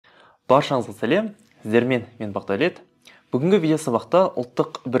Баршаңызға сәлем, сіздермен мен Бақдәулет. Бүгінгі видео сабақта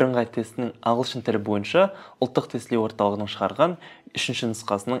ұлттық бірыңғай тестінің ағылшын тілі бойынша ұлттық тестілеу орталығының шығарған үшінші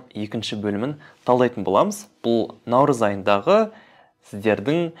нұсқасының екінші бөлімін талдайтын боламыз. Бұл наурыз айындағы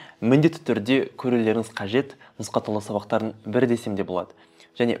сіздердің міндетті түрде көрулеріңіз қажет нұсқа талдау сабақтарын бір десем де болады.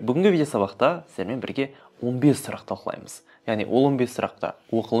 Және бүгінгі видео сабақта сіздермен бірге 15 сұрақ талқылаймыз. Яғни ол 15 сұрақта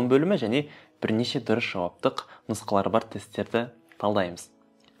оқылым бөлімі және бірнеше дұрыс жауаптық нұсқалары бар тесттерді талдаймыз.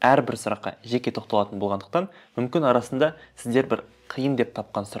 Әрбір сұраққа жеке тоқталатын болғандықтан, мүмкін арасында сіздер бір қиын деп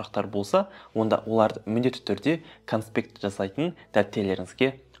тапқан сұрақтар болса, онда оларды міндетті түрде конспект жасайтын дәптерлеріңізге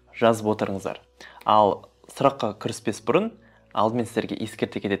жазып отырыңыздар. Ал сұраққа кіріспес бұрын, алдымен сіздерге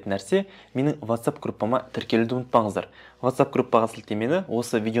ескерте кететін нәрсе, менің WhatsApp группама тіркелуді ұмытпаңыздар. WhatsApp группаға сілтемені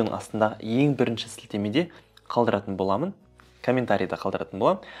осы видеоның астындағы ең бірінші сілтемеде қалдыратын боламын, комментарийда қалдыратын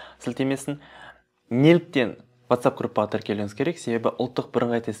боламын. Сілтемесін неліктен WhatsApp группаға тіркелуіңіз керек, себебі ұлттық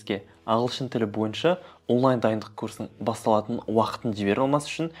бірыңғай тестке ағылшын тілі бойынша онлайн дайындық курсының басталатын уақытын жіберіп алмас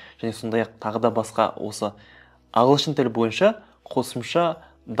үшін, және сондай-ақ тағы да басқа осы ағылшын тілі бойынша қосымша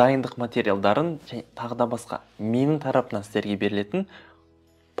дайындық материалдарын және тағы да басқа менің тарапынан сіздерге берілетін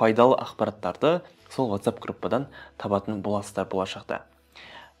пайдалы ақпараттарды сол WhatsApp группадан табатын боласыздар болашақта.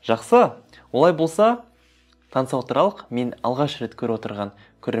 Жақсы, олай болса, таныса отыралық. Мен алғаш рет көріп отырған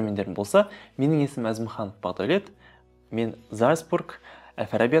көрермендерім болса, менің есімім Әзімханов Бақдәулет. Мен Зальцбург,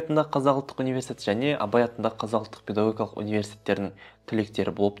 Әл-Фараби атындағы Қазақ ұлттық университеті және Абай атындағы Қазақ ұлттық педагогикалық университеттерінің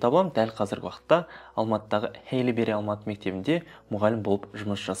түлектері болып табыламын. Дәл қазіргі уақытта Алматыдағы Хейлибери Алматы мектебінде мұғалім болып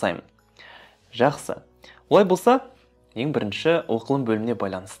жұмыс жасаймын. Жақсы. Олай болса, ең бірінші оқылым бөліміне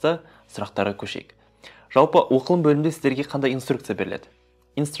байланысты сұрақтарға көшейік. Жалпы оқылым бөлімінде сіздерге қандай инструкция беріледі?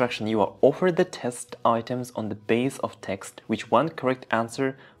 Instruction: you are offered the test items on the base of text, which one correct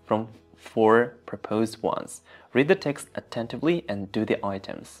answer from 4 proposed ones. Read the text attentively and do the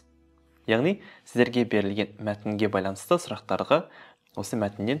items. Яғни, сіздерге берілген мәтінге байланысты сұрақтарға осы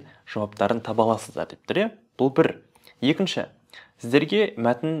мәтінден жауаптарын таба аласыздар деп тұр. Бұл бір. Екінші, сіздерге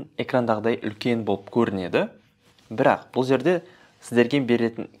мәтін экрандағыдай үлкен болып көрінеді. Бірақ бұл жерде сіздерге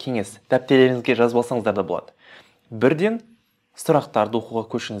беретін кеңес, дәптерлеріңізге жазып алсаңыздар да болады. Бірден сұрақтарды оқуға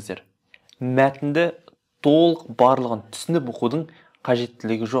көшіңіздер. Мәтінді толық барлығын түсініп оқудың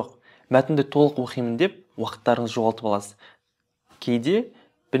қажеттілігі жоқ. Мәтінді толық оқимын деп уақыттарыңызды жоғалтып аласыз. Кейде,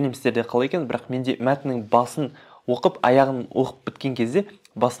 білмеймін сіздерде қалай екен, бірақ менде мәтіннің басын оқып, аяғын оқып біткен кезде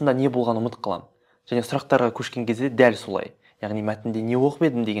басында не болғанын ұмытып қаламын. Және сұрақтарға көшкен кезде дәл солай. Яғни мәтінде не оқып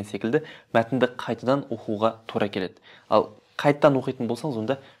едім деген секілді мәтінді қайтадан оқуға тура келеді. Ал қайтадан оқитын болсаңыз,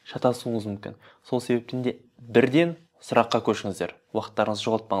 онда шатасуыңыз мүмкін. Сол себептен де бірден сұраққа көшіңіздер, уақыттарыңызды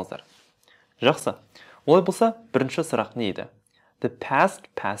жоғалтпаңыздар. Жақсы. Олай болса, бірінші сұрақ не еді? The past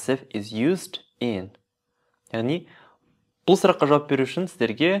passive is used in. Яғни, бұл сұраққа жауап беру үшін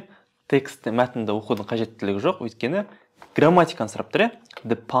сіздерге текстті, мәтінді оқудың қажеттілігі жоқ, өйткені грамматиканы сұрап тұр.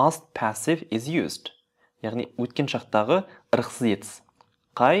 The past passive is used. Яғни, өткен шақтағы ырықсыз етіс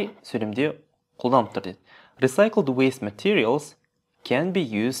қай сөйлемде қолданып тұр дейді. Recycled waste materials can be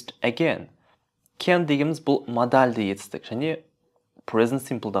used again. Can дегеніміз бұл модальды етістік және present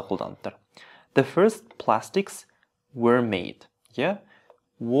simple'да қолданып тұр. The first plastics were made.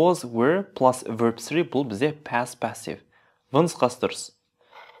 Was, were plus verb 3 бұл бізде past passive. В нұсқасы дұрыс.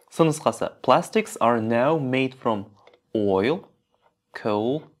 С нұсқасы plastics are now made from oil,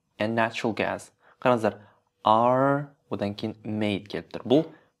 coal and natural gas. Қараңыздар, are одан кейін made келіп тұр. Бұл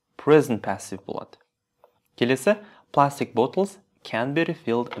present passive болады. Келесі, plastic bottles can be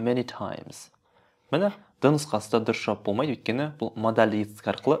refilled many times. Міне, д нұсқасы да дұрыс жауап болмайды, өйткені бұл модальды етістік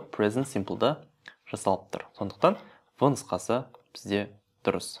арқылы present simple'да жасалып тұр. Сондықтан в нұсқасы бізде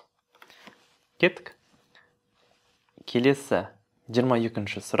дұрыс. Кеттік. Келесі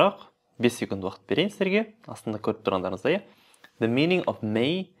 22-ші сұрақ. 5 секунд уақыт берейін сіздерге. Астында көріп тұрғандарыңызда. The meaning of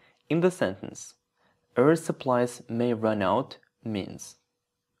may in the sentence. Earth supplies may run out means.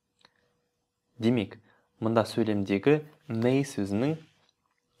 Демек, мұнда сөйлемдегі may сөзінің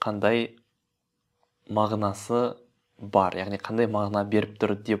қандай мағынасы бар, яғни қандай мағына беріп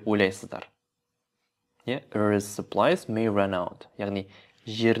тұр деп ойлайсыздар. Earth supplies may run out. Яғни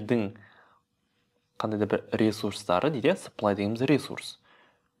жердің қандай да бір ресурстары дейді, supply дегеніміз ресурс.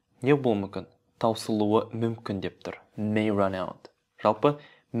 Не болуы мүмкін? Таусылуы мүмкін деп тұр. May run out. Жалпы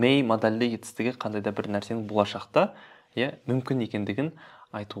may модальды етістігі қандай да бір нәрсенің болашақта мүмкін екендігін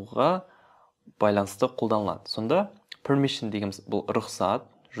айтуға байланысты қолданылады. Сонда permission дегеніміз бұл рұқсат,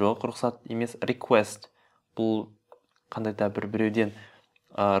 жоқ, рұқсат емес, request. Бұл қандай да бір біреуден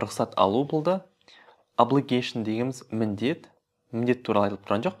рұқсат алу болды. Obligation дегеніміз міндет туралы айтылып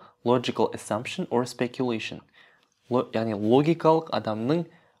тұрған жоқ. Logical assumption or speculation. Яғни логикалық адамның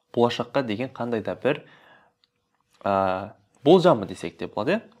болашаққа деген қандай да бір болжамы десек те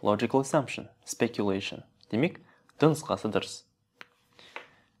болады. Logical assumption, speculation. Демек, нұсқасы дұрыс.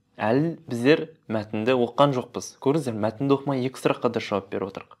 Әлі біздер мәтінді оққан жоқпыз. Көріңіздер, мәтінді оқымай екі сұраққа да жауап беріп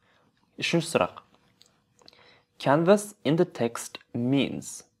отырық. Үшінші сұрақ. Canvas in the text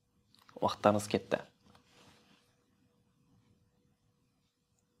means. Уақыттарыңыз кетті.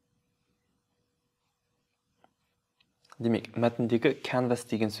 Демек, мәтіндегі canvas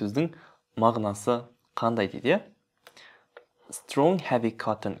деген сөздің мағынасы қандай дейді? Strong heavy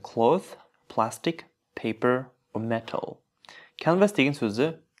cotton cloth, plastic, paper or metal. Canvas деген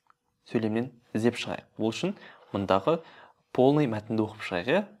сөзді сөйлемнен іздеп шығайық. Бұл үшін мұндағы полный мәтінді оқып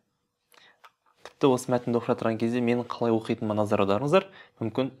шығайық. Тіпті осы мәтінді оқып жатырған кезде менің қалай оқитыныма назар аударыңыздар.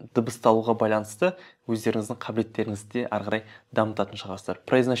 Мүмкін дыбысталуға байланысты өздеріңіздің қабілеттеріңізді ары қарай дамытатын шығарсыздар.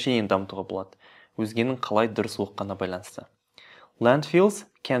 Произношениені дамытуға болады. Өзгенің қалай дұрыс оққанына байланысты. Landfills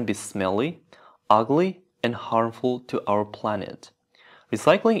can be smelly, ugly and harmful to our planet.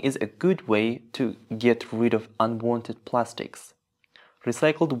 Recycling is a good way to get rid of unwanted plastics.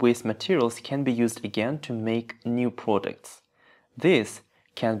 Recycled waste materials can be used again to make new products. This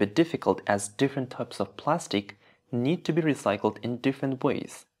can be difficult as different types of plastic need to be recycled in different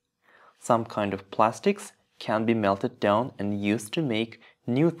ways. Some kind of plastics can be melted down and used to make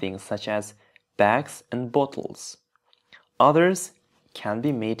new things such as bags and bottles. Others can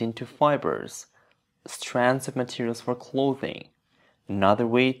be made into fibers, strands of materials for clothing. Another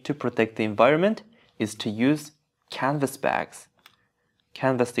way to protect the environment is to use canvas bags.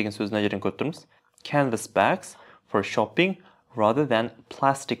 Canvas деген сөзін жерден көріп тұрмыз. Canvas bags for shopping rather than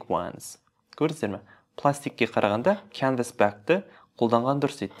plastic ones. Көрдіңіздер ме? Пластикке қарағанда canvas bagті қолданған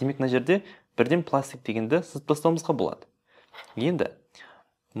дұрыс дейді. Демек, мына жерде бірден пластик дегенді сызып тастауымызға болады. Енді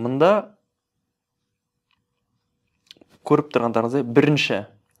мұнда көріп тұрғандарыңыздай бірінші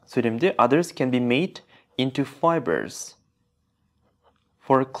сөйлемде others can be made into fibers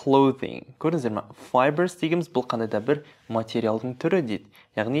for clothing. Көрдіңіздер ме? Fibers дегеніміз бұл қандай да бір материалдың түрі дейді.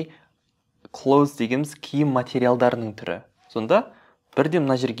 Яғни clothes дегеніміз киім материалдарының түрі. Сонда бірден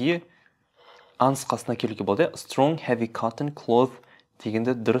мына жерге нұсқасына келуге болады. Strong heavy cotton cloth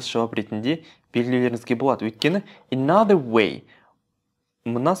дегенді дұрыс жауап ретінде белгілеулеріңізге болады. Өйткені another way,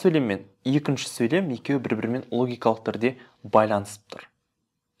 мына сөйлеммен екінші сөйлем екеуі бір-бірімен логикалық түрде байланысып тұр.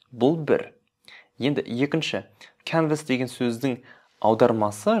 Бұл бір. Енді екінші canvas деген сөздің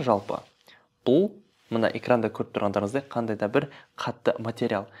аудармасы жалпы. Бұл мына экранда көріп тұрғандарыңыздай қандай да бір қатты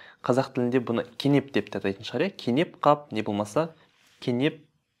материал. Қазақ тілінде бұны кенеп деп атайтын шығар. Кенеп қап, не болмаса кенеп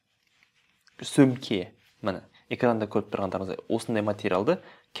сөмке. Міне экранда көріп тұрғандарыңыздай осындай материалды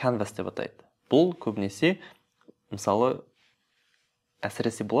canvas деп атайды. Бұл көбінесе мысалы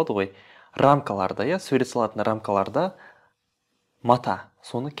әсіресе болады ғой, рамкаларда, сурет салатын рамкаларда мата,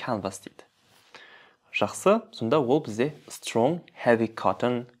 соны canvas дейді. Жақсы, сонда ол бізде strong heavy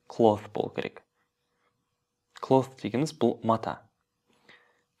cotton cloth болу керек. Cloth дегеніміз бұл мата.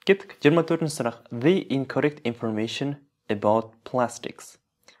 Кеттік, 24-ші сұрақ. The incorrect information about plastics.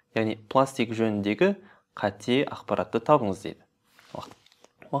 Яғни пластик жөніндегі қате ақпаратты табыңыз дейді.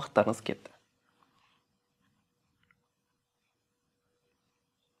 Уақыттарыңыз кетті.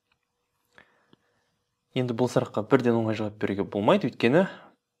 Енді бұл сұраққа бірден оңай жауап беруге болмайды, өйткені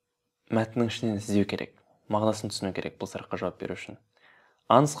мәтіннің ішінен іздеу керек. Мағынасын түсіну керек бұл сұраққа жауап беру үшін.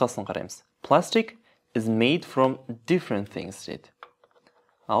 Нұсқасын қараймыз. Plastic is made from different things дейді.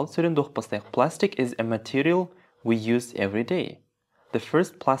 Ал сөйлемді оқып бастайық. Plastic is a material we use every day. The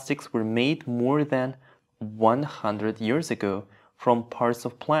first plastics were made more than 100 years ago from parts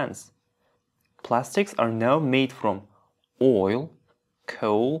of plants. Plastics are now made from oil,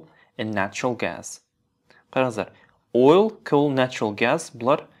 coal and natural gas. Қараңыздар, oil, coal, natural gas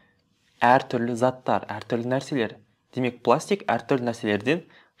бұлар әртүрлі заттар, әртүрлі нәрселер. Демек, пластик әртүрлі нәрселерден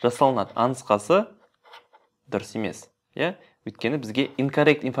жасалынады. Нұсқасы дұрыс емес. Өйткені бізге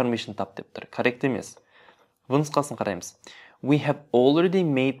incorrect information тап деп тұр. Коррект емес. Нұсқасын қараймыз. We have already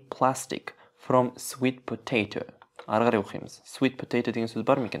made plastic from sweet potato. Ары қарай оқимыз. Sweet potato деген сөз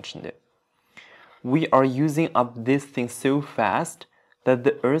бар ма екен ішінде? We are using up this thing so fast that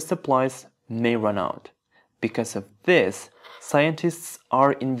the earth supplies may run out. Because of this, scientists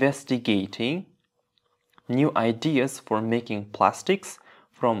are investigating new ideas for making plastics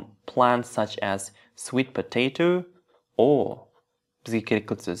from plants such as sweet potato or бізге керек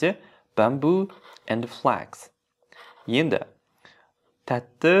сөз, bamboo and flax. Енді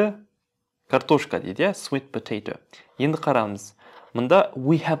тәтті картошка дейді, sweet potato. Енді қараңыз. Мұнда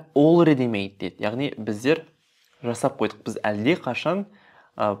we have already made дейді. Яғни біздер жасап қойдық. Біз әлде қашан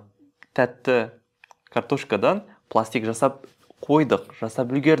тәтті картошкадан пластик жасап қойдық,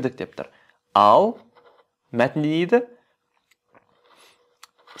 жасап үлгердік деп тұр. Ал мәтінде не дейді?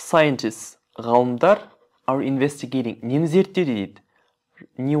 Scientists, ғалымдар are investigating. Нені зерттеуде дейді?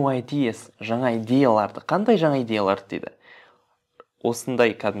 New ideas, жаңа идеяларды. Қандай жаңа идеяларды дейді?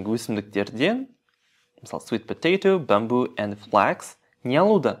 Осындай кәдімгі өсімдіктерден, мысалы sweet potato, bamboo and flax, не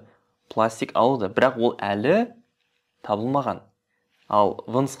алуда? Пластик алуда. Бірақ ол әлі табылмаған. Ал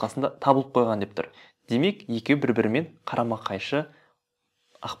в нұсқасында табылып қойған деп тұр. Демек, екеуі бір-бірімен қарама-қайшы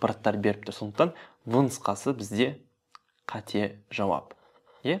ақпараттар беріп тұр. Сондықтан в нұсқасы бізде қате жауап.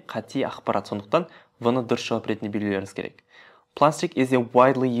 Қате ақпарат. Сондықтан в-ны дұрыс жауап ретінде белгілеуіңіз керек. Plastic is a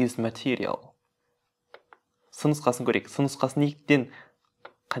widely used material. Нұсқасын көрейік. Нұсқасын неліктен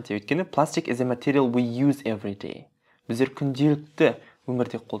қате? Өйткені plastic is a material we use every day. Біздер күнделікті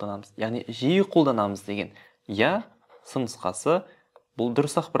өмірде қолданамыз. Яғни жиі қолданамыз деген. Нұсқасы бұл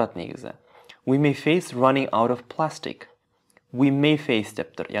дұрыс ақпарат негізі. We may face running out of plastic. We may face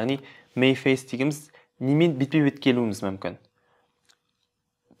деп тұр. Яғни may face дегеніміз немен бетпе-бет келуіміз мүмкін.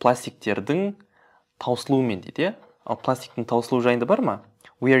 Пластиктердің таусылуымен дейді. Ал пластиктің таусылуы жайында бар ма?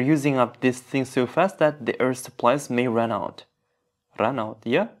 We are using up this thing so fast that the earth supplies may run out. Run out,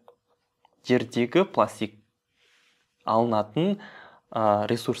 Жердегі пластик алынатын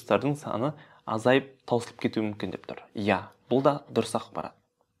ресурстардың саны азайып таусылып кетуі мүмкін деп тұр. Бұл да дұрыс ақпарат.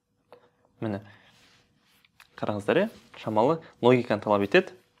 Міне, қараңыздар, шамалы логиканы талап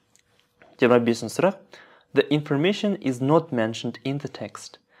етеді. 25-ші сұрақ. The information is not mentioned in the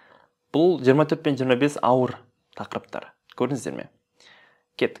text. Бұл 24 пен 25 ауыр тақырыптар. Көрдіңіздер ме?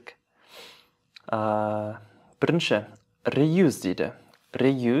 Кеттік. Бірінші, reuse дейді.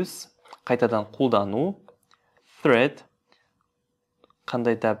 Reuse, қайтадан қолдану. Thread,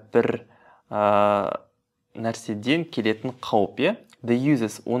 қандай да бір нәрседен келетін қауіп. The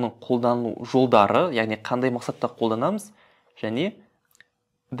uses, оның қолдану жолдары, яғни қандай мақсатта қолданамыз. Және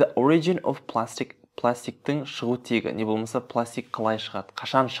the origin of plastic, пластиктің шығу тегі. Не болмаса пластик қалай шығады,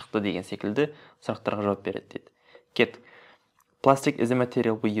 қашан шықты деген секілді сұрақтарға жауап береді дейді. Кет. Plastic is a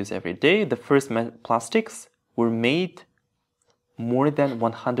material we use every day. The first plastics were made more than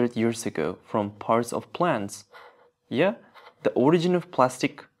 100 years ago from parts of plants. The origin of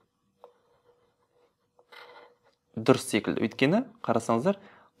plastic дұрыс секілді. Өйткені, қарасаңыздар,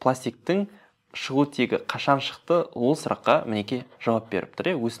 пластиктің шығу тегі қашан шықты, ол сұраққа мінеке жауап беріп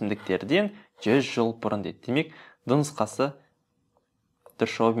тұр. Өсімдіктерден 100 жыл бұрын дейді. Демек, нұсқасы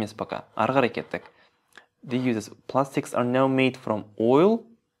дұрыс жауап емес пока. Ары қарай кеттік. The uses plastics are now made from oil,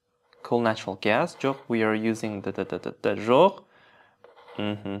 coal, natural gas. Жоқ, we are using жоқ.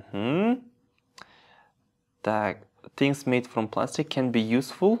 Так, things made from plastic can be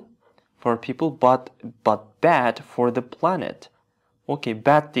useful for people, but bad for the planet. Окей,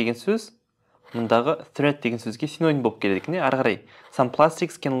 bad деген сөз, мұндағы threat деген сөзге синоним болып келеді екен. Ары қарай. Some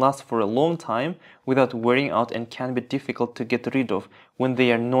plastics can last for a long time without wearing out and can be difficult to get rid of when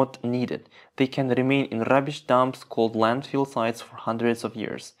they are not needed. They can remain in rubbish dumps called landfill sites for hundreds of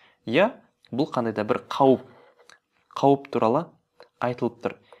years. Бұл қандай да бір қауіп туралы айтылып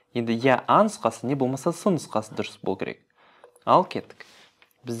тұр. Енді А нұсқасы не болмаса С нұсқасы дұрыс болу керек. Ал кеттік.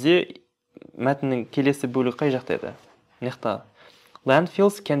 Бізде мәтіннің келесі бөлігі қай жақта еді? Мықты.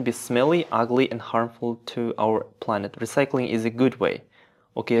 Landfills can be smelly, ugly and harmful to our planet. Recycling is a good way.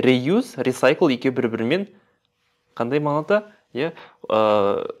 Окей, reuse, recycle екеуі бір-бірімен қандай мағынада?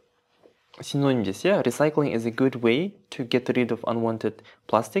 Синоним десе, recycling is a good way to get rid of unwanted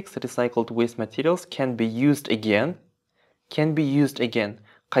plastics. Recycled waste materials can be used again. Can be used again.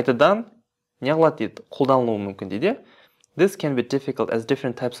 Қайтадан не қылады дейді? Қолданылуы мүмкін дейді. This can be difficult as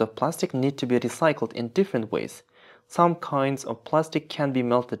different types of plastic need to be recycled in different ways. Some kinds of plastic can be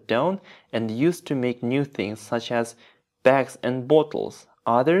melted down and used to make new things such as bags and bottles.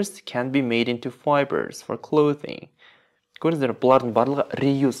 Others can be made into fibers for clothing. Көріңіздер, бұлардың барлығы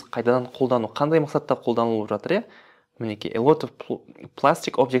reuse, қайтадан қолдану. Қандай мақсатта қолданылып жатыр? Мінекей, a lot of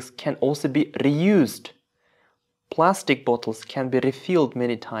plastic objects can also be reused. Plastic bottles can be refilled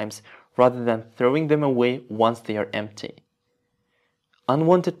many times rather than throwing them away once they are empty.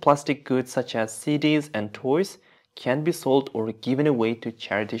 Unwanted plastic goods such as CDs and toys can be sold or given away to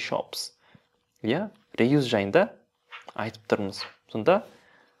charity shops. Reuse жайында айтып тұрмыз. Сонда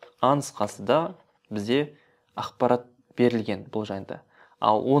А нұсқасында бізде ақпарат берілген бұл жайында.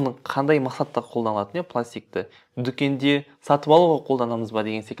 Ал оның қандай мақсатта қолданылатыны, пластикті дүкенде сатып алуға қолданамыз ба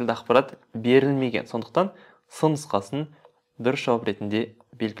деген секілді ақпарат берілмеген. Сондықтан С нұсқасын дұрыс жауап ретінде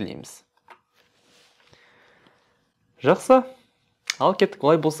белгілейміз. Жақсы. Ал кеттік.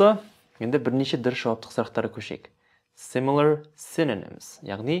 Олай болса, енді бірнеше дұрыс жауаптық сұрақтарға көшейік. Similar synonyms,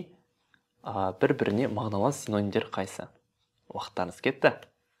 яғни бір-біріне мағыналас синонимдер қайсы? Уақыттарыңыз кетті.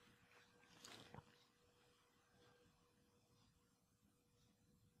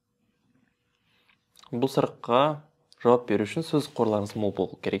 Бұл сұраққа жауап беру үшін сөз қорларыңыз мол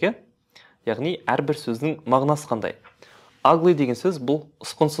болу керек. Яғни әрбір сөздің мағынасы қандай? Ugly деген сөз бұл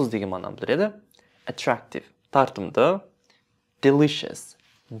ұсқынсыз деген мағынаны білдіреді. Attractive тартымды, delicious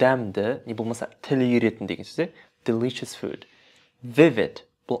дәмді, не болмаса тіл үйіретін деген сөз. Delicious food. Vivid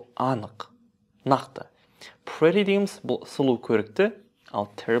бұл анық, нақты. Pretty дегеніміз бұл сұлу көрікті, ал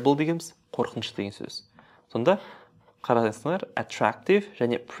terrible дегеніміз қорқынышты деген сөз. Сонда қарасаңыздар, attractive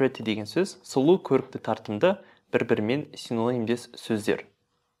және pretty деген сөз сұлу, көрікті, тартымды бір-бірімен синонимдес сөздер.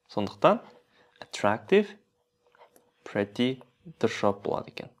 Сондықтан attractive, pretty дұрыс жауап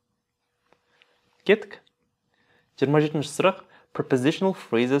болады екен. Кеттік. 27-ші сұрақ. Prepositional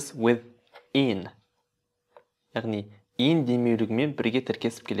phrases with in. Яғни in демеулігімен бірге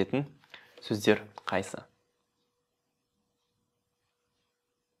тіркесіп келетін сөздер қайсы?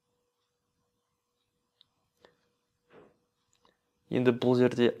 Енді бұл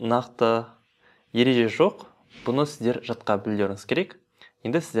жерде нақты ереже жоқ. Бұны сіздер жатқа білуіңіз керек.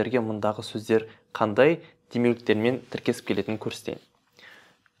 Енді сіздерге мұндағы сөздер қандай демеуліктермен тіркесіп келетінін көрсетейін.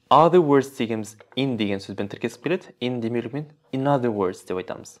 Other words дегеніміз in деген сөзбен тіркесіп келеді. In демеулігімен in other words деп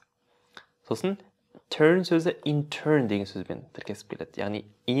айтамыз. Сосын turn сөзі in turn деген сөзбен тіркесіп келеді. Яғни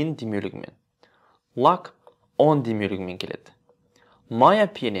in демеулігімен. Like on демеулігімен келеді. My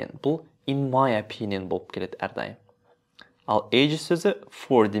opinion бұл in my opinion болып келеді әрдайым. Ал age сөзі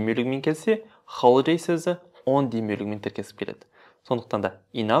for демеулігімен келсе, holiday сөзі on демеулігімен тіркесіп келеді. Сондықтан да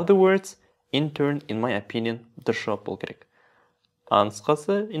in other words, in turn, in my opinion дұрыс жауап болу керек. А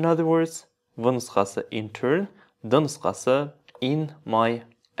нұсқасы in other words, В нұсқасы in turn, Д нұсқасы in my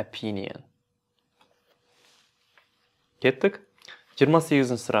opinion. Кеттік.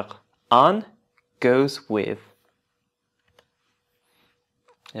 28-ші сұрақ. On goes with.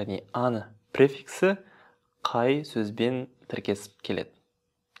 Яғни on префиксі қай сөзбен тіркесіп келеді.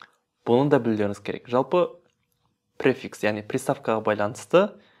 Бұны да білуіңіз керек. Жалпы префикс, яғни приставкаға байланысты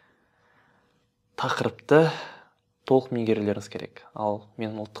тақырыпты толық меңгерулеріңіз керек. Ал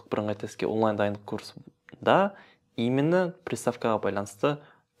мен ұлттық бірыңғай тестке онлайн дайындық курсында именно приставкаға байланысты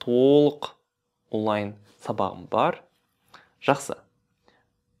толық онлайн сабағым бар. Жақсы.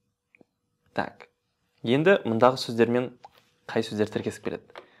 Так. Енді мұндағы сөздермен қай сөздер тіркесіп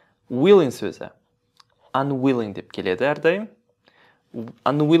келеді? Willing сөзі unwilling деп келеді әрдайым.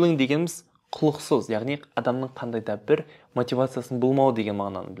 Unwilling дегеніміз құлықсыз, яғни адамның қандай да бір мотивациясын болмау деген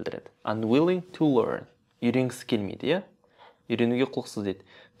мағынаны білдіреді. Unwilling to learn. Үйренгісі келмейді, үйренуге құлықсыз дейді.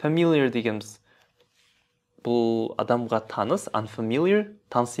 Familiar дегеніміз бұл адамға таныс, unfamiliar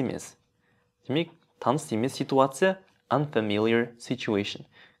таныс емес. Демек, таныс емес ситуация unfamiliar situation.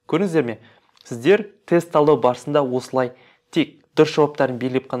 Көрдіңіздер ме? Сіздер тест талдау барысында осылай тек дұрыс жауаптарын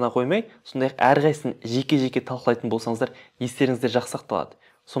белгілеп қана қоймай, сондай-ақ әрқайсысын жеке-жеке талқылайтын болсаңыздар, естеріңізде жақсы сақталады.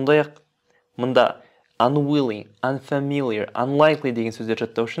 Сондай-ақ мұнда unwilling, unfamiliar, unlikely деген сөздер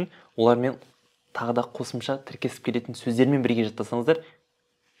жаттау үшін олармен тағы да қосымша тіркесіп келетін сөздермен бірге жаттасаңыздар,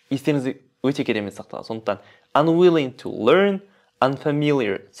 естеріңізде өте керемет сақталады. Сондықтан unwilling to learn,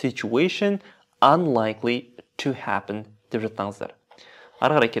 unfamiliar situation, unlikely to happen деп жаттаңыздар.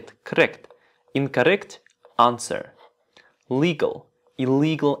 Ары қарай кеттік. Correct, incorrect, answer. Legal,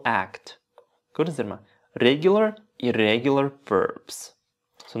 illegal act. Көрдіңіздер ме? Regular, irregular verbs.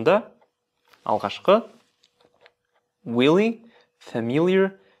 Сонда алғашқы willing,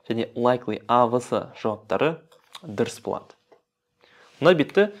 familiar және likely авысы жауаптары дұрыс болады. Мына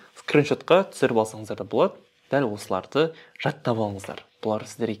бетті скриншотқа түсіріп алсаңыздар да болады. Дәл осыларды жаттап алыңыздар. Бұлар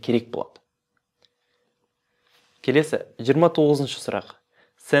сіздерге керек болады. Келесі 29-ші сұрақ.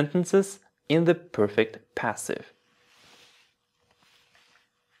 Sentences in the perfect passive.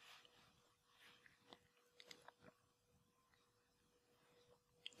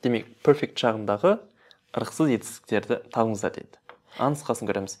 Демек, perfect жағындағы ырықсыз етістіктерді табыңыздар дейді. Нұсқасын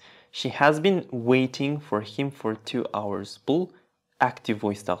көреміз. She has been waiting for him for 2 hours. Бұл active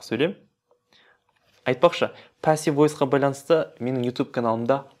voice-тағы сөйлем. Айтпақшы, passive voice-ға байланысты менің YouTube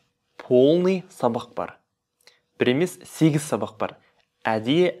каналымда полный сабақ бар. Бір емес 8 сабақ бар.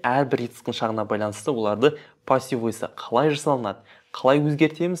 Әдейі әрбір етістіктің шағына байланысты оларды passive voice-а қалай жасалынады, қалай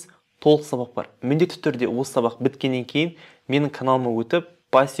өзгертеміз, толық сабақ бар. Міндетті түрде осы сабақ біткеннен кейін менің каналыма өтіп,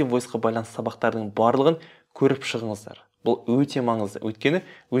 passive voice-ға байланысты сабақтардың барлығын көріп шығыңыздар. Бұл өте маңызды. Өйткені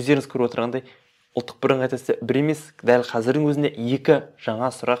өздеріңіз көріп отырғандай ұлттық бірыңғай тестте бір емес, дәл қазірдің өзінде 2 жаңа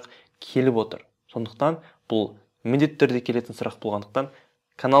сұрақ келіп отыр. Сондықтан бұл міндетті түрде келетін сұрақ болғандықтан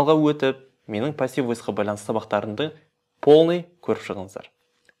каналға өтіп, менің passive voice-ға байланысты сабақтарымды полный көріп шығыңыздар.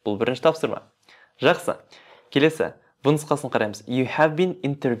 Бұл бірінші тапсырма. Жақсы. Келесі В нұсқасын қараймыз. You have been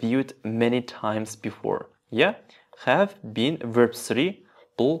interviewed many times before. Yeah? Have been verb 3.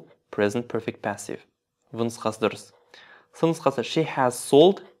 Бұл present perfect passive. В нұсқасы дұрыс. С нұсқасы she has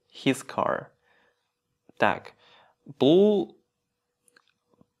sold his car. Так. Бұл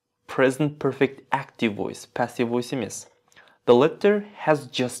present perfect active voice. Passive voice емес. The letter has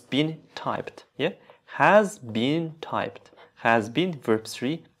just been typed. Yeah? Has been typed. Has been verb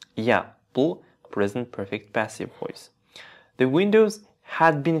 3. Yeah. Бұл present perfect passive voice. The windows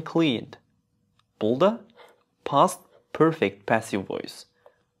had been cleaned. Бұл да past perfect passive voice.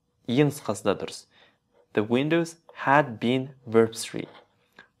 Е нұсқасы да дұрыс. The windows had been verb 3.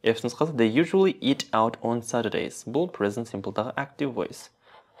 F нұсқасы they usually eat out on Saturdays. Бұл present simple-дағы active voice.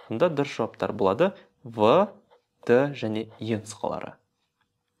 Бұнда дұрыс жауаптар болады В, Д және Е нұсқалары.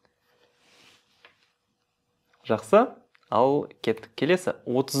 Жақсы, ал кеттік. Келесі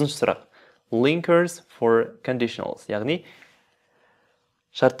 30-шы сұрақ. Linkers for conditionals, яғни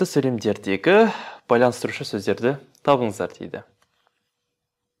шартты сөйлемдердегі байланыстырушы сөздерді табыңыздар дейді.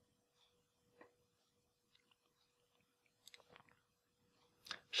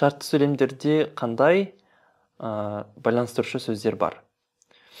 Шартты сөйлемдерде қандай байланыстырушы сөздер бар?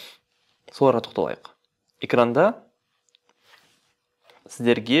 Соларға тоқталайық. Экранда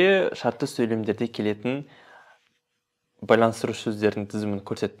сіздерге шартты сөйлемдерде келетін байланыстырушы сөздердің тізімін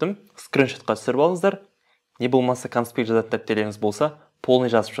көрсеттім. Скриншотқа түсіріп алыңыздар. Не болмаса конспект жазатын дәптеріңіз болса, полный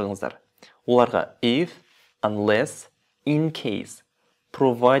жазып шығыңыздар. Оларға if, unless, in case,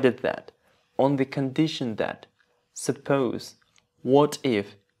 provided that, on the condition that, suppose, what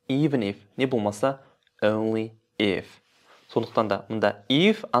if, even if, не болмаса only if. Сондықтан да мұнда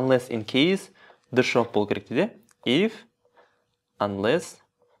if, unless, in case дұрыс жауап болу керек дейді. If, unless,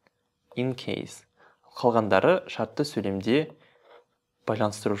 in case. Қалғандары шартты сөйлемде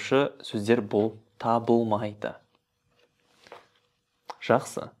байланыстырушы сөздер бұл табылмайды.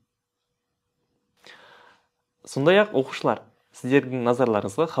 Жақсы. Сондай-ақ оқушылар, сіздердің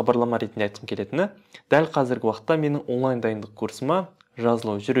назарларыңызға хабарлама ретінде айтқым келетіні, дәл қазіргі уақытта менің онлайн дайындық курсыма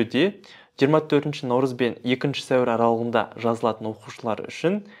жазылу жүруде. 24 наурыз бен 2 сәуір аралығында жазылатын оқушылар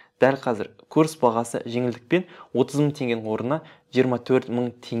үшін дәл қазір курс бағасы жеңілдікпен 30 000 теңгенің орнына 24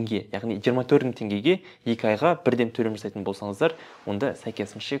 000 теңге, яғни 24 000 теңгеге 2 айға бірден төлем жасайтын болсаңыздар, онда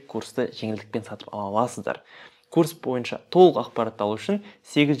сәйкесінше курсты жеңілдікпен сатып ала аласыздар. Курс бойынша толық ақпарат алу үшін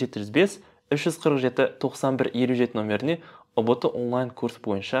 875 347 91 57 номеріне ұбт онлайн курс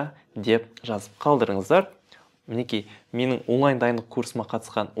бойынша деп жазып қалдырыңыздар. Мінекей, менің онлайн дайындық курсыма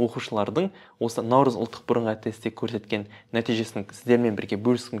қатысқан оқушылардың осы наурыз ұлттық бірыңғай тестте көрсеткен нәтижесін сіздермен бірге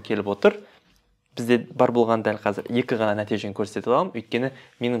бөліскім келіп отыр. Бізде бар болған дәл қазір 2 ғана нәтижені көрсетіп аламын, өйткені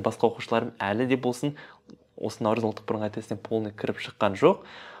менің басқа оқушыларым әлі де болсын осы наурыз ұлттық бірыңғай тесттен полный кіріп шыққан жоқ.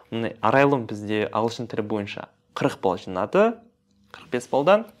 Арайлым бізде ағылшын тілі бойынша 40 балл жинады, 45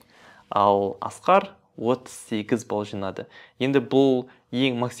 балдан, ал Асқар 38 балл жинады. Енді бұл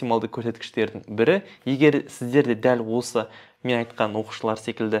ең максималды көрсеткіштердің бірі. Егер сіздерде дәл осы мен айтқан оқушылар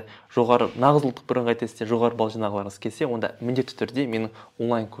секілді жоғары нағыз ұлттық бірыңғай тестте жоғары балл жинағыларыңыз келсе, онда міндетті түрде менің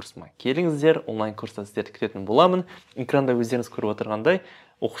онлайн курсыма келіңіздер. Онлайн курста сіздерді күтетін боламын. Экранда өздеріңіз көріп отырғандай,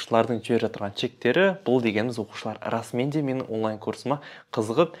 оқушылардың жіберіп жатырған чектері, бұл дегеніміз оқушылар расымен де менің онлайн курсыма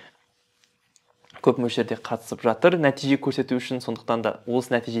қызығып көп мөлшерде қатысып жатыр нәтиже көрсету үшін. Сондықтан да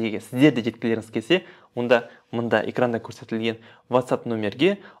осы нәтижеге сіздер де жеткілеріңіз келсе, онда мұнда экранда көрсетілген WhatsApp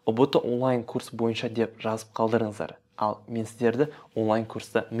номерге ұбт онлайн курс бойынша деп жазып қалдырыңыздар. Ал мен сіздерді онлайн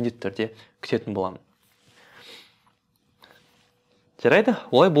курста міндетті түрде күтетін боламын. Жарайды,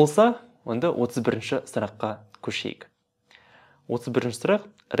 олай болса, онда 31-ші сұраққа көшейік. 31-ші сұрақ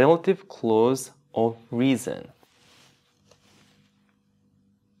relative clause of reason.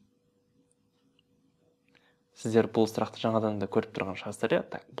 Сіздер бұл сұрақты жаңадан да көріп тұрған шығарсыздар,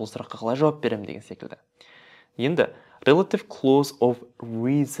 так, бұл сұраққа қалай жауап беремін деген секілді. Енді relative clause of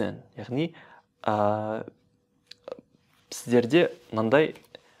reason, яғни сіздерде мынандай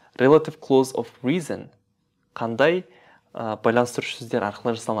relative clause of reason қандай байланыстырушы сөздер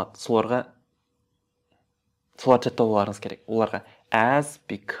арқылы жасалынады. Соларды жаттап алуларыңыз керек. Оларға as,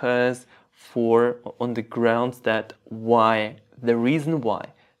 because, for, on the grounds that, why, the reason why,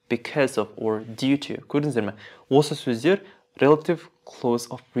 because of, or due to. Көрдіңіздер ме? Осы сөздер relative clause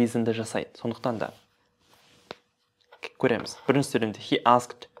of reason'ды жасайды. Сондықтан да көреміз. Бірінші сөйлемде he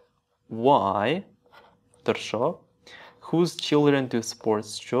asked why, дұрыс жауап. Whose children do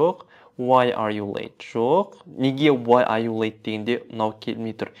sports? Жоқ. Why are you late? Жоқ. Неге why are you late дегенде мынау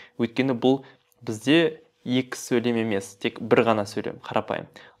келмей тұр. Өйткені бұл бізде екі сөйлем емес, тек бір ғана сөйлем, қарапайым.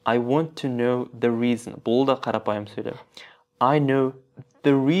 I want to know the reason. Бұл да қарапайым сөйлем. I know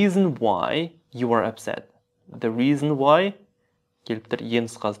the reason why you are upset. the reason why келіп тұр,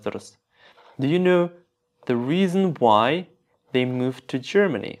 нұсқасы дұрыс. Do you know the reason why they moved to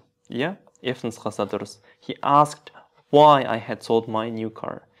Germany? Yeah, F нұсқасы дұрыс. He asked why I had sold my new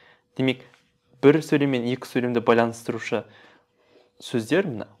car. Демек, бір сөйлем мен екі сөйлемді байланыстырушы сөздер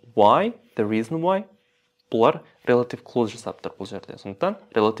мына why, the reason why, бұлар relative clause жасап тұр бұл жерде. Сондықтан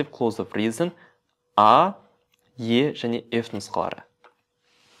relative clause of reason A, E және F нұсқалары.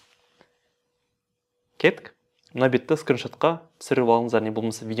 Кеттік. Мына бетті скриншотқа түсіріп алыңыздар, не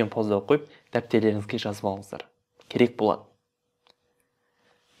болмаса видеоны паузалап қойып, дәптерлеріңізге жазып алыңыздар. Керек болады.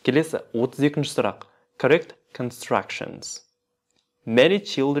 Келесі 32-ші сұрақ. Correct constructions. Many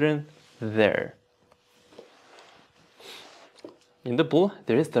children there. Енді бұл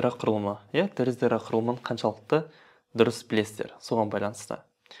there is-дағы құрылымы. There is-дағы құрылымын қаншалықты дұрыс білесіздер, соған байланысты.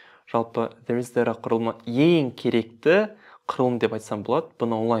 Жалпы there is-дағы құрылымы ең керекті құрылым деп айтсам болады.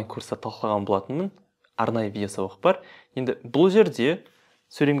 Бұны онлайн курста талқылаған болатынмын. Арнайы видео сабақ бар. Енді бұл жерде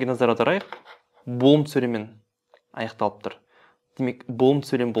сөйлемге назар аударайық. Болым сөйлеммен аяқталып тұр. Демек, болым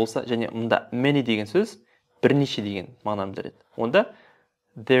сөйлем болса, және мұнда many деген сөз бірнеше деген мағынаны білдіреді. Онда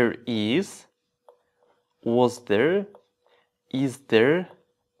there is, was there, is there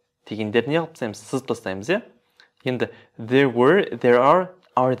дегендер не қылып тастаймыз? Сызып тастаймыз, Енді there were, there are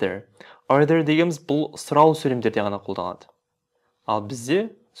there. Are there дегеніміз бұл сұрау сөйлемдерде ғана қолданылады. Ал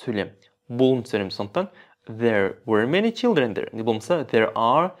бізде сөйлем болым сөйлем, сондықтан there were many children there. Не болмаса there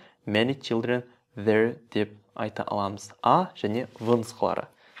are many children there деп айта аламыз. А және В нұсқалары.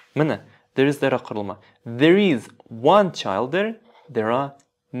 Міне, there is-дағы құрылымы. There is one child there, there are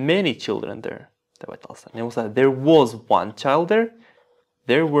many children there деп айталса. Не болса there was one child there,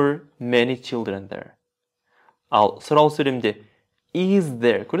 there were many children there. Ал сұрау сөйлемде is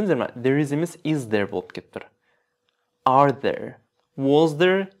there, көрдіңіздер ме? There is емес is there болып кетіп тұр. Are there, was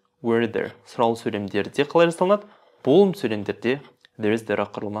there, were there. Сұрау сөйлемдерде қалай жасалынады? Болым сөйлемдерде there is-дағы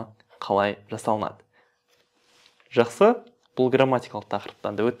құрылымы қалай жасалынады? Жақсы, бұл грамматикалық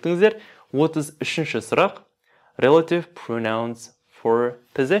тақырыптан да өттіңіздер. 33-ші сұрақ. Relative pronouns for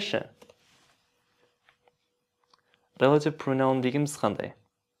possession. Relative pronoun дегеніміз қандай?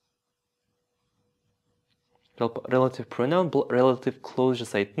 Жалпы relative pronoun бұл relative clause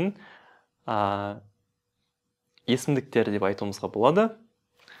жасайтын есімдіктер деп айтуымызға болады.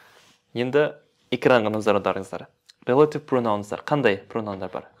 Енді экранға назар аударыңыздар. Relative pronounsдар қандай пронаундар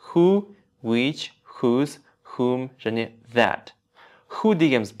бар? Who, which, whose, whom және that. Who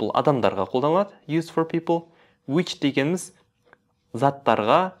дегеніміз бұл адамдарға қолданылады, used for people. Which дегеніміз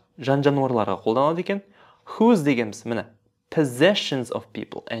заттарға, жан-жануарларға қолданылады екен. Whose дегеніміз міне possessions of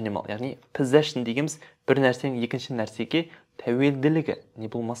people, animal. Яғни possession дегеніміз бір нәрсенің екінші нәрсеге тәуелділігі. Не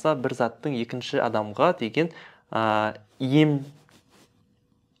болмаса бір заттың екінші адамға деген ием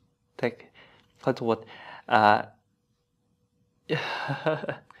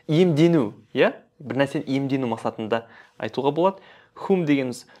иемдену, бір нәрсені иемдену мақсатында айтуға болады. Whom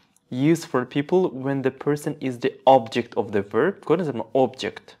дегеніміз used for people when the person is the object of the verb. Көрдіңіздер ме?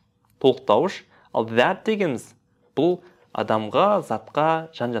 Object. Толықтауыш. Ал that дегеніміз бұл адамға, затқа,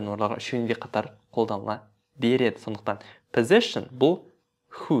 жан-жануарларға үшеуінде қатар қолданыла береді. Сондықтан possession бұл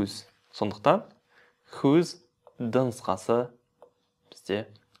whose. Сондықтан whose нұсқасы бізде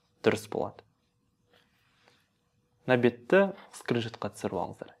дұрыс болады. Мына бетті скриншотқа түсіріп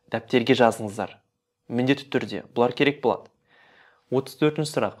алыңыздар. Дәптерге жазыңыздар. Міндетті түрде. Бұлар керек болады. 34-ші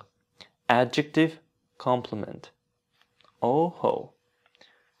сұрақ. Adjective complement. Оу.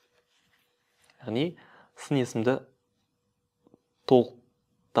 Яғни, сын есімді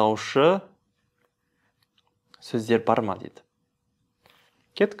толықтаушы сөздер бар ма дейді.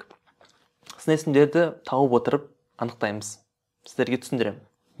 Кеттік. Сын есімдерді тауып отырып анықтаймыз. Сіздерге түсіндірем.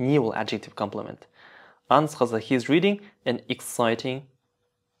 Не ол adjective complement? Нұсқасы he is reading an exciting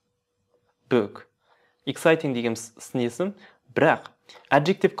book. Exciting дегеніміз сын есім, бірақ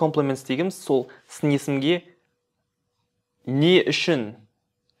adjective complements дегеніміз сол сын есімге не үшін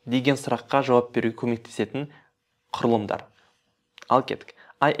деген сұраққа жауап беруге көмектесетін құрылымдар. Ал кеттік.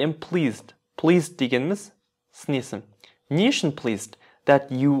 I am pleased. Pleased дегеніміз сын есім. Не үшін pleased?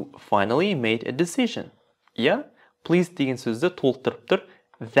 That you finally made a decision. Pleased деген сөзді толықтырып тұр.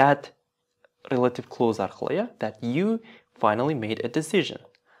 That relative clause арқылы, That you finally made a decision.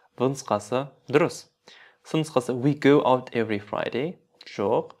 В нұсқасы дұрыс. Сын нұсқасы we go out every Friday.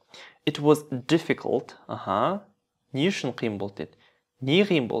 Жоқ. It was difficult. Не үшін қиын болды деді? Не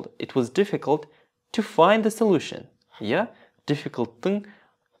қиын болды? It was difficult to find the solution. Difficult-тың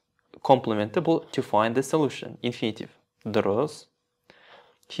комплементі бұл to find the solution. Infinitive. Дұрыс.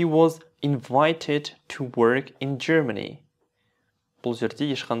 He was invited to work in Germany. Бұл жерде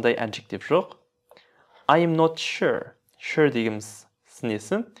ешқандай adjective жоқ. I am not sure. Sure дегеніміз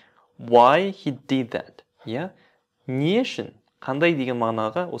сын why he did that. Не үшін, қандай деген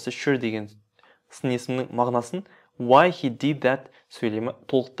мағынаға осы sure деген сын есімнің мағынасын why he did that сөйлемі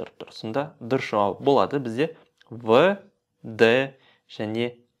толықтырып тұр. Сонда дұрыс жауап болады бізде В, Д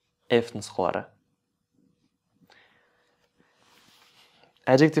және F нұсқалары.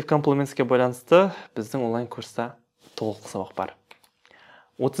 Adjective комплиментске байланысты біздің онлайн курста толық сабақ бар.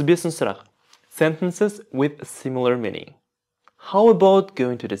 35-ші сұрақ. Sentences with a similar meaning. How about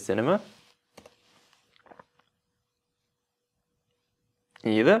going to the cinema?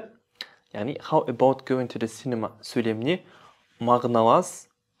 Еді, яғни how about going to the cinema сөйлеміне мағыналас,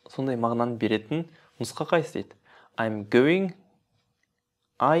 сондай мағынаны беретін нұсқа қайсы дейді?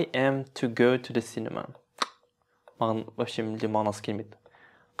 I am to go to the cinema. Вообще мүлде мағынасы келмейді.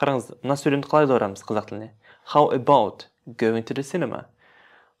 Қараңыз, мына сөйлемді қалай аударамыз қазақ тіліне? How about going to the cinema?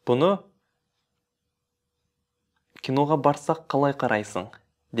 Бұны киноға барсақ қалай қарайсың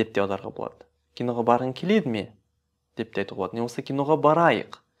деп те аударуға болады. Киноға барғың келеді ме деп те айтуға болады. Не болса киноға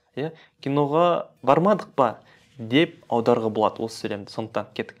барайық. Киноға бармадық па деп аударуға болады осы сөйлемді. Сондықтан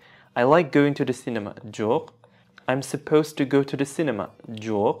кеттік. I like going to the cinema. Жоқ. I'm supposed to go to the cinema.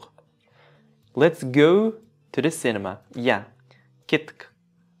 Жоқ. Let's go to the cinema. Кеттік.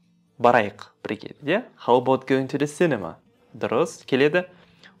 Барайық бірге. How about going to the cinema? Дұрыс. Келеді.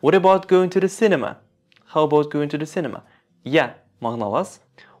 What about going to the cinema? How about going to the cinema? Мағыналас.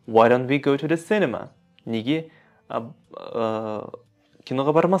 Why don't we go to the cinema? Неге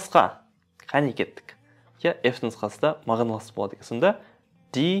киноға бармасқа? Қане кеттік. F нұсқасы да мағыналас болады. Сонда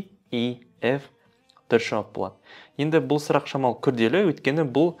D, E, F дұрыс жауап болады. Енді бұл сұрақ шамалы күрделі, өйткені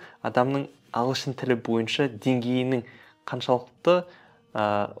бұл адамның ағылшын тілі бойынша деңгейінің қаншалықты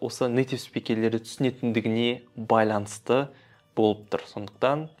осы native спикерлерді түсінетіндігіне байланысты болып тұр.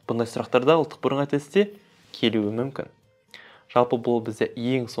 Сондықтан бұндай сұрақтарда ұлттық бірыңғай тестте келуі мүмкін. Жалпы бұл бізде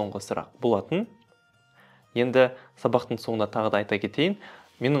ең соңғы сұрақ болатын. Енді сабақтың соңында тағы да айта кетейін.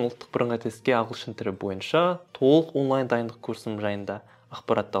 Менің ұлттық бірыңғай тестке ағылшын тілі бойынша толық онлайн дайындық курсым жайында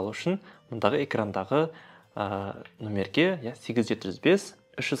ақпаратты алу үшін мұндағы экрандағы номерге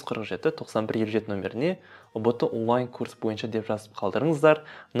 875-347-9157 номеріне ұбт онлайн курс бойынша деп жазып қалдырыңыздар.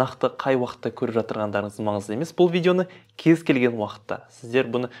 Нақты қай уақытта көріп жатырғандарыңыз маңызды емес. Бұл видеоны кез келген уақытта,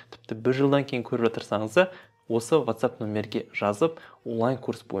 сіздер бұны тіпті 1 жылдан кейін көріп жатырсаңыз, осы WhatsApp номерге жазып, онлайн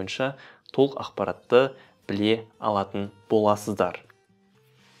курс бойынша толық ақпаратты біле алатын боласыздар.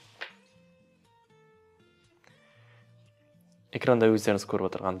 Экранда өздеріңіз көріп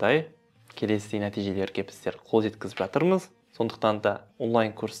отырғандай, келесі нәтижелерге біздер қол жеткізіп жатырмыз. Сондықтан да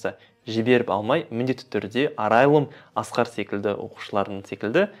онлайн курсты жіберіп алмай, міндетті түрде арайлым Асқар секілді оқушылардың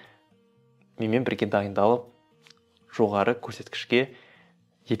секілді менімен бірге дайындалып, жоғары көрсеткішке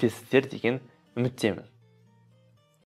жетесіздер деген үміттемін.